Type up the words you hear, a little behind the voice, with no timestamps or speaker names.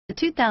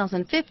The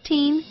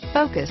 2015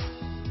 Focus.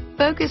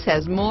 Focus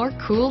has more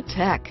cool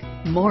tech,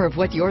 more of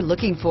what you're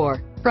looking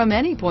for. From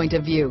any point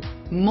of view,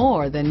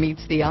 more than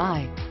meets the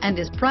eye, and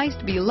is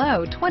priced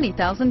below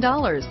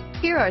 $20,000.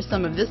 Here are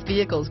some of this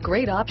vehicle's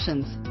great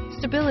options: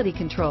 stability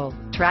control,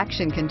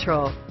 traction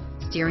control,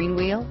 steering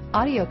wheel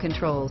audio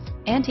controls,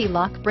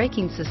 anti-lock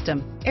braking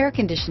system, air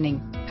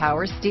conditioning,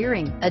 power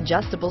steering,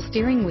 adjustable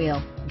steering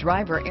wheel,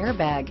 driver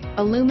airbag,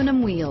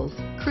 aluminum wheels,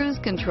 cruise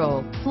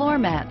control, floor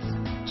mats,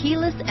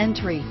 keyless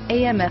entry,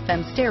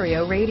 AM/FM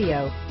stereo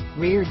radio,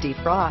 rear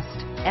defrost,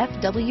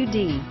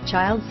 FWD,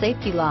 child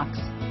safety locks,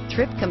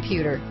 trip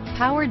computer,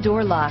 power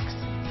door locks,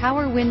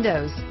 power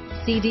windows,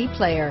 CD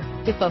player.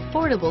 If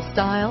affordable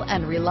style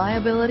and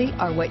reliability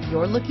are what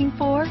you're looking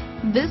for,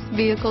 this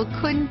vehicle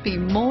couldn't be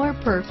more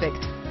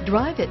perfect.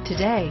 Drive it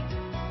today.